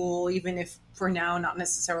dating pool, even if for now not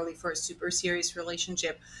necessarily for a super serious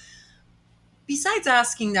relationship, besides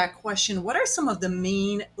asking that question, what are some of the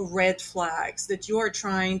main red flags that you are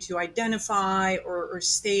trying to identify or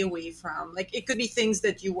stay away from? Like, it could be things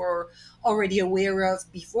that you were already aware of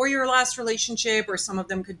before your last relationship, or some of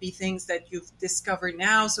them could be things that you've discovered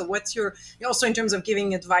now. So what's your, also in terms of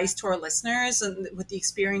giving advice to our listeners and with the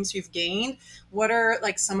experience you've gained, what are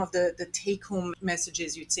like some of the take-home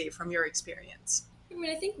messages you'd say from your experience? I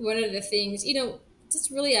mean, I think one of the things, just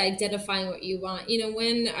really identifying what you want.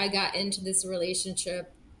 When I got into this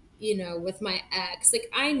relationship, with my ex, like,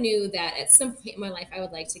 I knew that at some point in my life I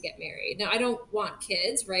would like to get married. Now, I don't want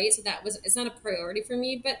kids, right? So it's not a priority for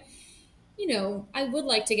me, but I would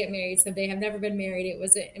like to get married someday. I've never been married. It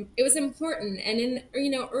was important. And in,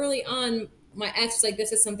 early on, my ex was like,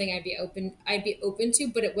 this is something I'd be open to,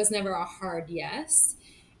 but it was never a hard yes.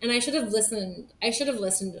 And I should have listened,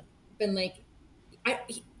 been like,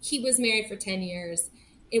 he was married for 10 years.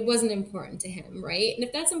 It wasn't important to him, right? And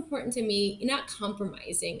if that's important to me, you're not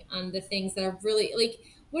compromising on the things that are really, like,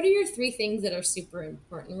 what are your 3 things that are super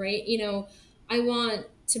important, right? I want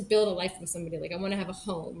to build a life with somebody. Like, I want to have a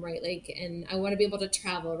home, right? Like, and I want to be able to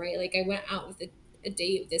travel, right? Like, I went out with a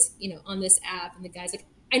date with this, on this app, and the guy's like,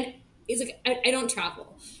 and he's like, I don't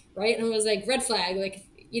travel, right? And I was like, red flag. Like, if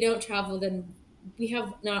you don't travel, then we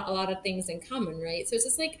have not a lot of things in common, right? So it's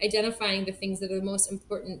just like identifying the things that are most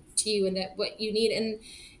important to you and that what you need. And,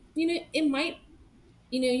 it might,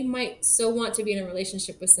 you might so want to be in a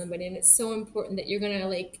relationship with somebody, and it's so important that you're going to,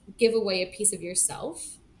 like, give away a piece of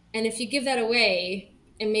yourself. And if you give that away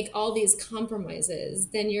and make all these compromises,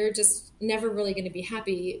 then you're just never really going to be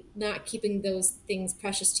happy, not keeping those things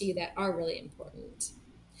precious to you that are really important.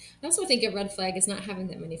 I also think a red flag is not having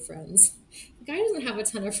that many friends. The guy doesn't have a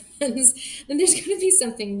ton of friends, then there's going to be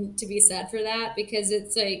something to be said for that, because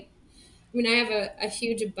it's like, I mean, I have a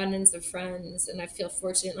huge abundance of friends, and I feel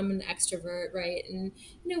fortunate. I'm an extrovert, right? And,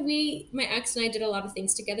 my ex and I did a lot of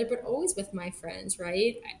things together, but always with my friends,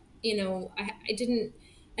 right?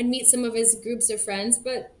 I'd meet some of his groups of friends,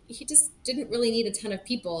 but he just didn't really need a ton of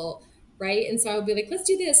people, right? And so I would be like, let's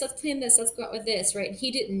do this, let's plan this, let's go out with this, right? And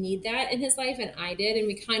he didn't need that in his life, and I did, and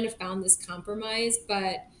we kind of found this compromise.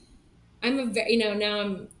 But I'm now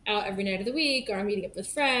I'm out every night of the week, or I'm meeting up with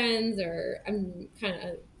friends, or I'm kind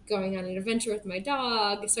of going on an adventure with my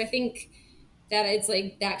dog. So I think that it's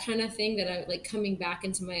like that kind of thing that I like, coming back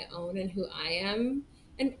into my own and who I am.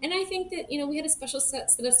 And I think that, we had a special set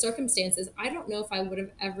of circumstances. I don't know if I would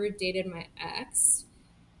have ever dated my ex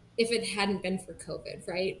if it hadn't been for COVID,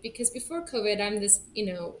 right? Because before COVID, I'm this,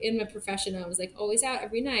 in my profession, I was like always out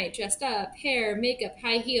every night, dressed up, hair, makeup,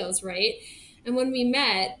 high heels, right? And when we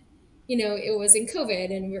met, it was in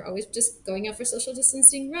COVID, and we were always just going out for social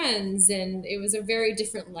distancing runs, and it was a very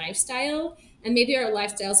different lifestyle. And maybe our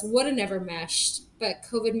lifestyles would have never meshed, but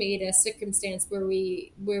COVID made a circumstance where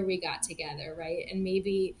we got together, right? And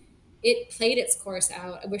maybe it played its course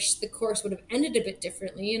out. I wish the course would have ended a bit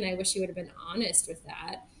differently, and I wish he would have been honest with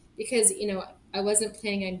that, because I wasn't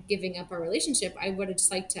planning on giving up our relationship. I would have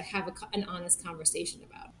just liked to have an honest conversation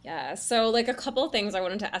about it. Yeah. So, like, a couple things I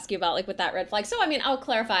wanted to ask you about, like, with that red flag. So, I mean, I'll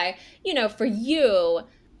clarify, for you,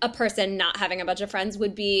 a person not having a bunch of friends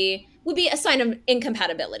would be a sign of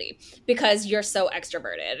incompatibility because you're so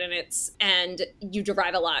extroverted and you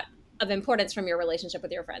derive a lot of importance from your relationship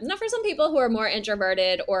with your friends. Now, for some people who are more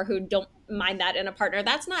introverted or who don't mind that in a partner,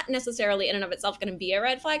 that's not necessarily in and of itself going to be a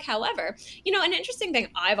red flag. However, an interesting thing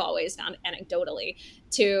I've always found anecdotally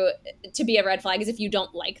to to be a red flag is if you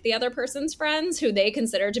don't like the other person's friends who they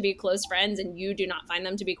consider to be close friends and you do not find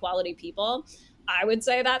them to be quality people. I would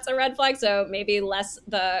say that's a red flag. So maybe less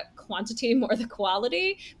the quantity, more the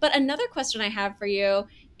quality. But another question I have for you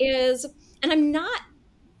is, and I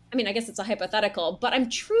mean, I guess it's a hypothetical, but I'm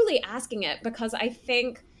truly asking it because I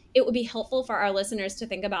think it would be helpful for our listeners to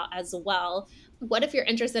think about as well. What if you're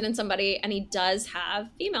interested in somebody and he does have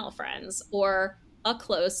female friends or a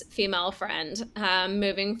close female friend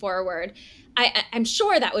moving forward? I'm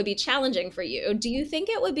sure that would be challenging for you. Do you think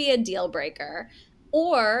it would be a deal breaker?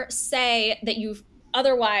 Or say that you've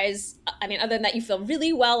otherwise, I mean, other than that, you feel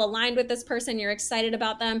really well aligned with this person, you're excited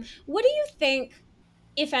about them. What do you think,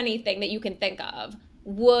 if anything, that you can think of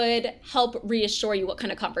would help reassure you? What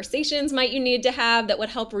kind of conversations might you need to have that would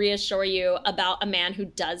help reassure you about a man who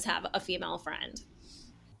does have a female friend?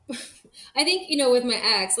 I think, with my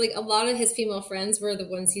ex, like a lot of his female friends were the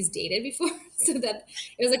ones he's dated before. So that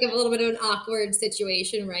it was like a little bit of an awkward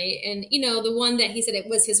situation, right? And, the one that he said it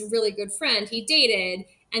was his really good friend, he dated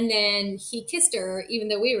and then he kissed her even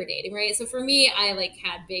though we were dating, right? So for me, I like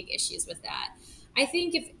had big issues with that. I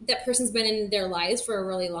think if that person's been in their lives for a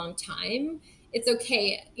really long time, it's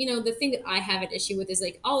okay. The thing that I have an issue with is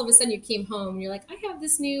like all of a sudden you came home and you're like, I have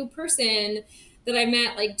this new person that I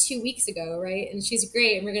met like 2 weeks ago, right? And she's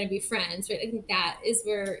great and we're going to be friends, right? I think that is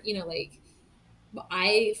where, like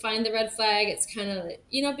I find the red flag. It's kind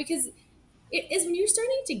of, because it is when you're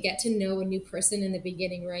starting to get to know a new person in the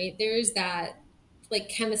beginning, right? There's that like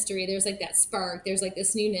chemistry, there's like that spark, there's like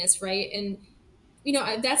this newness, right? And,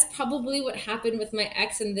 that's probably what happened with my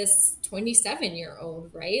ex and this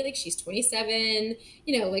 27-year-old, right? Like she's 27,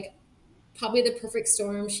 like probably the perfect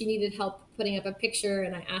storm. She needed help putting up a picture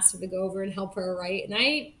and I asked her to go over and help her, right? And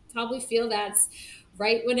I probably feel that's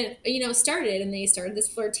right when it, started and they started this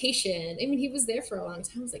flirtation. I mean, he was there for a long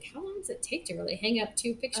time. I was like, how long does it take to really hang up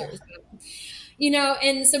two pictures?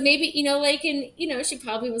 And so maybe, like, and, she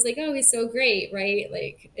probably was like, oh, he's so great. Right.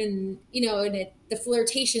 Like, and, the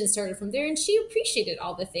flirtation started from there and she appreciated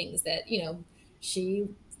all the things that, she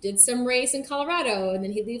did some race in Colorado and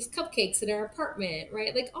then he leaves cupcakes in our apartment,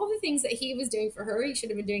 right? Like all the things that he was doing for her, he should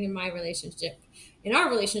have been doing in our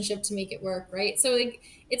relationship to make it work, right? So like,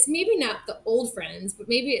 it's maybe not the old friends, but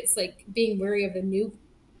maybe it's like being wary of the new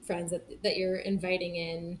friends that you're inviting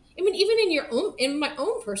in. I mean, even in my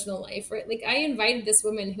own personal life, right? Like I invited this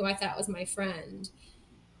woman who I thought was my friend.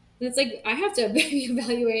 And it's like, I have to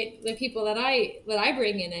evaluate the people that I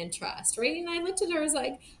bring in and trust, right? And I looked at her as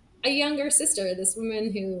like a younger sister, this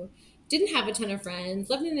woman who didn't have a ton of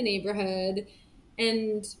friends, lived in the neighborhood,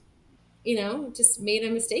 and, just made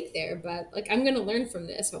a mistake there. But like, I'm going to learn from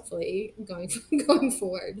this, hopefully, going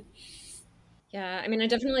forward. Yeah, I mean, I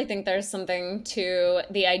definitely think there's something to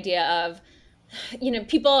the idea of,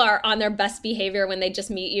 people are on their best behavior when they just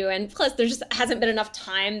meet you. And plus, there just hasn't been enough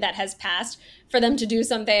time that has passed for them to do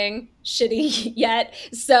something shitty yet.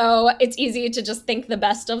 So it's easy to just think the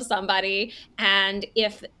best of somebody. And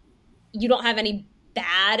if you don't have any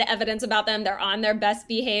bad evidence about them, they're on their best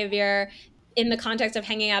behavior. In the context of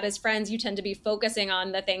hanging out as friends, you tend to be focusing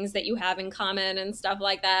on the things that you have in common and stuff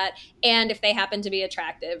like that. And if they happen to be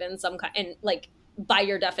attractive in some kind, and like by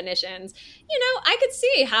your definitions, I could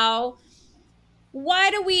see how.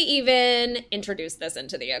 Why do we even introduce this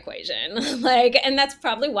into the equation? And that's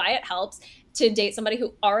probably why it helps to date somebody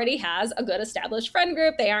who already has a good established friend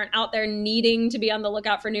group. They aren't out there needing to be on the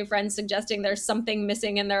lookout for new friends, suggesting there's something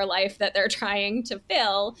missing in their life that they're trying to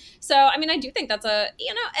fill. So, I mean, I do think that's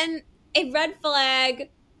and a red flag,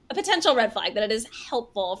 a potential red flag that it is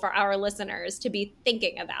helpful for our listeners to be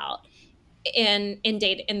thinking about in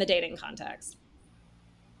the dating context.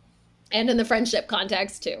 And in the friendship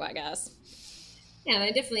context too, I guess. Yeah, and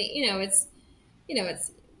I definitely, it's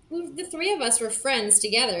the three of us were friends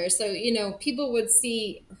together. So, people would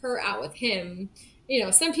see her out with him.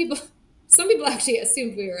 Some people actually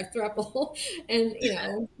assumed we were a throuple. And,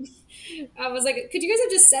 I was like, could you guys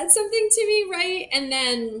have just said something to me, right? And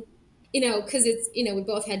then, because it's, we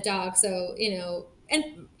both had dogs. So,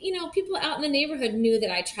 and, people out in the neighborhood knew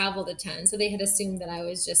that I traveled a ton. So they had assumed that I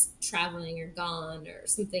was just traveling or gone or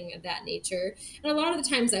something of that nature. And a lot of the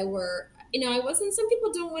times I I wasn't. Some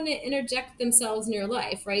people don't want to interject themselves in your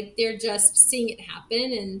life, right? They're just seeing it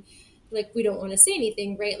happen and like, we don't want to say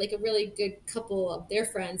anything, right? Like a really good couple of their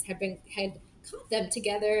friends had caught them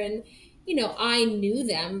together, and I knew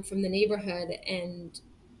them from the neighborhood, and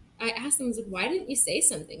I asked them, I was like, why didn't you say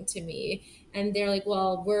something to me? And they're like,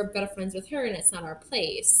 well, we're better friends with her and it's not our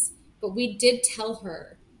place. But we did tell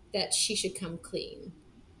her that she should come clean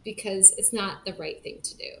because it's not the right thing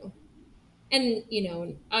to do. And,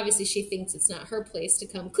 obviously she thinks it's not her place to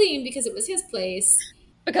come clean because it was his place.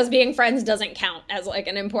 Because being friends doesn't count as like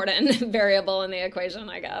an important variable in the equation,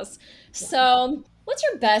 I guess. Yeah. So what's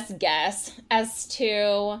your best guess as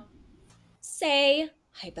to, say,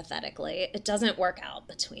 hypothetically, it doesn't work out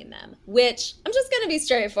between them, which I'm just going to be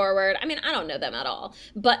straightforward. I mean, I don't know them at all,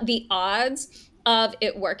 but the odds of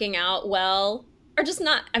it working out well are just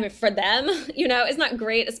not, I mean, for them, it's not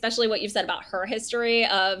great, especially what you've said about her history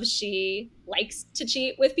of she likes to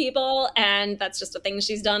cheat with people. And that's just a thing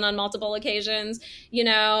she's done on multiple occasions,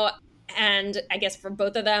 And I guess for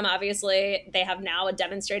both of them, obviously, they have now a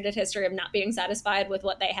demonstrated history of not being satisfied with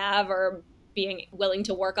what they have or being willing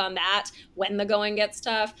to work on that when the going gets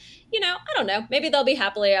tough. I don't know. Maybe they'll be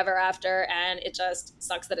happily ever after, and it just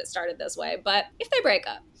sucks that it started this way. But if they break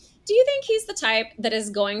up, do you think he's the type that is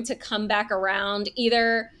going to come back around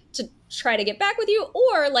either to try to get back with you,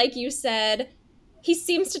 or like you said, he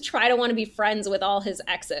seems to try to want to be friends with all his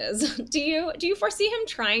exes? Do you foresee him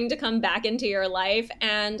trying to come back into your life?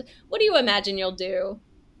 And what do you imagine you'll do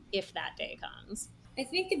if that day comes? I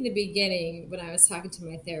think in the beginning, when I was talking to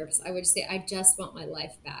my therapist, I would say, I just want my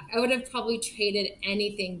life back. I would have probably traded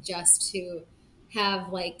anything just to have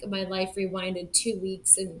like my life rewinded 2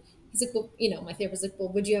 weeks. And he's like, well, my therapist was like, well,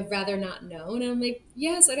 would you have rather not known? And I'm like,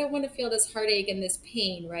 yes, I don't want to feel this heartache and this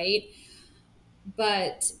pain, right?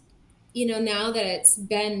 But, now that it's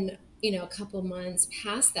been, a couple months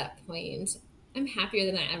past that point, I'm happier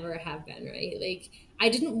than I ever have been, right? Like, I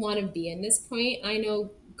didn't want to be in this point. I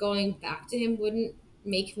know going back to him wouldn't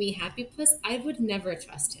make me happy. Plus, I would never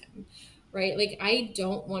trust him, right? Like, I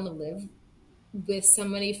don't want to live with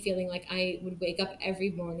somebody feeling like I would wake up every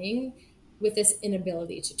morning with this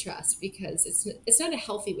inability to trust, because it's not a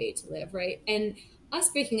healthy way to live, right? And us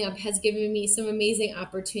breaking up has given me some amazing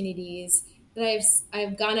opportunities that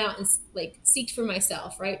I've gone out and like seeked for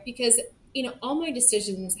myself, right? Because all my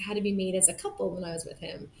decisions had to be made as a couple when I was with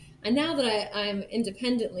him, and now that I'm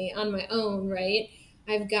independently on my own, right?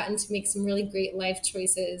 I've gotten to make some really great life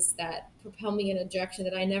choices that propel me in a direction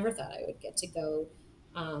that I never thought I would get to go,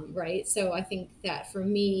 right? So I think that for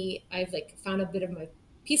me, I've like found a bit of my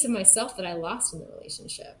piece of myself that I lost in the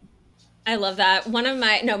relationship. I love that.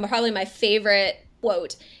 Probably my favorite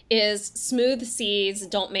quote is, smooth seas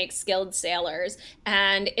don't make skilled sailors.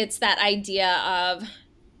 And it's that idea of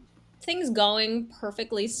things going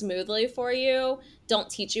perfectly smoothly for you don't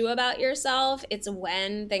teach you about yourself. It's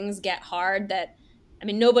when things get hard that,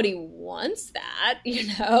 nobody wants that,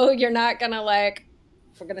 You're not going to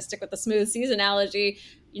if we're going to stick with the smooth seas analogy,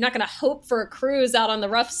 you're not going to hope for a cruise out on the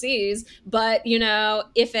rough seas. But,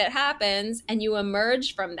 if it happens and you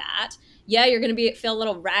emerge from that, yeah, you're going to feel a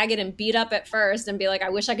little ragged and beat up at first and be like, I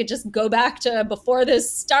wish I could just go back to before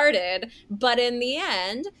this started. But in the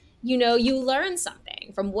end, you learn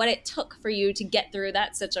something from what it took for you to get through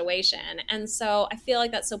that situation. And so I feel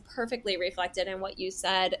like that's so perfectly reflected in what you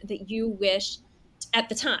said, that you wish at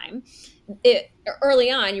the time, early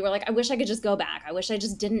on, you were like, I wish I could just go back. I wish I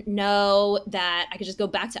just didn't know that I could just go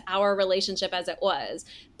back to our relationship as it was.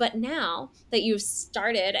 But now that you've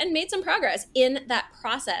started and made some progress in that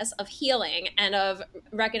process of healing and of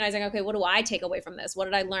recognizing, okay, what do I take away from this? What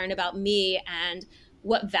did I learn about me? And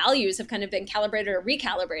what values have kind of been calibrated or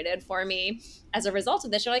recalibrated for me as a result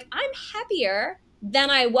of this? You're like, I'm happier than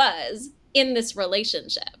I was in this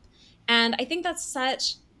relationship. And I think that's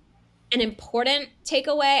such an important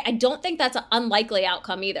takeaway. I don't think that's an unlikely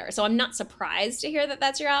outcome either. So I'm not surprised to hear that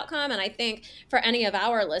that's your outcome. And I think for any of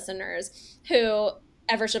our listeners who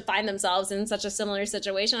ever should find themselves in such a similar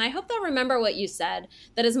situation, I hope they'll remember what you said,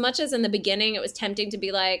 that as much as in the beginning it was tempting to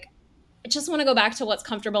be like, I just want to go back to what's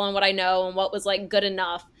comfortable and what I know and what was like good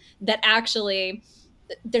enough, that actually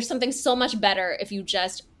there's something so much better if you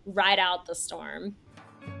just ride out the storm.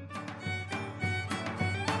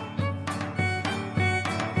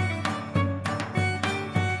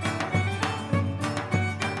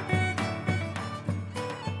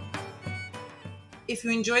 If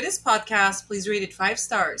you enjoy this podcast, please rate it 5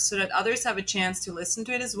 stars so that others have a chance to listen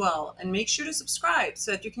to it as well. And make sure to subscribe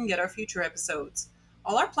so that you can get our future episodes.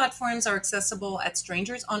 All our platforms are accessible at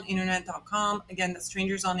strangersoninternet.com. Again, that's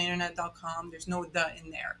strangersoninternet.com. There's no "the" in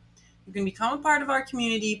there. You can become a part of our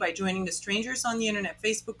community by joining the Strangers on the Internet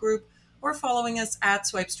Facebook group or following us at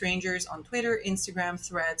Swipe Strangers on Twitter, Instagram,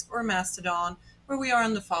 Threads, or Mastodon, where we are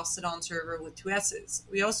on the Fossidon server with 2 S's.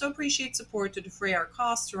 We also appreciate support to defray our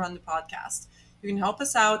costs to run the podcast. You can help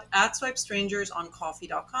us out at Swipe Strangers on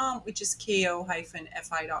ko-fi.com, which is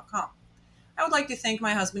ko-fi.com. I would like to thank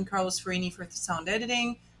my husband Carlos Farini for the sound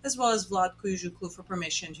editing, as well as Vlad Kujuklu for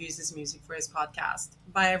permission to use his music for his podcast.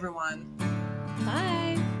 Bye, everyone. Bye.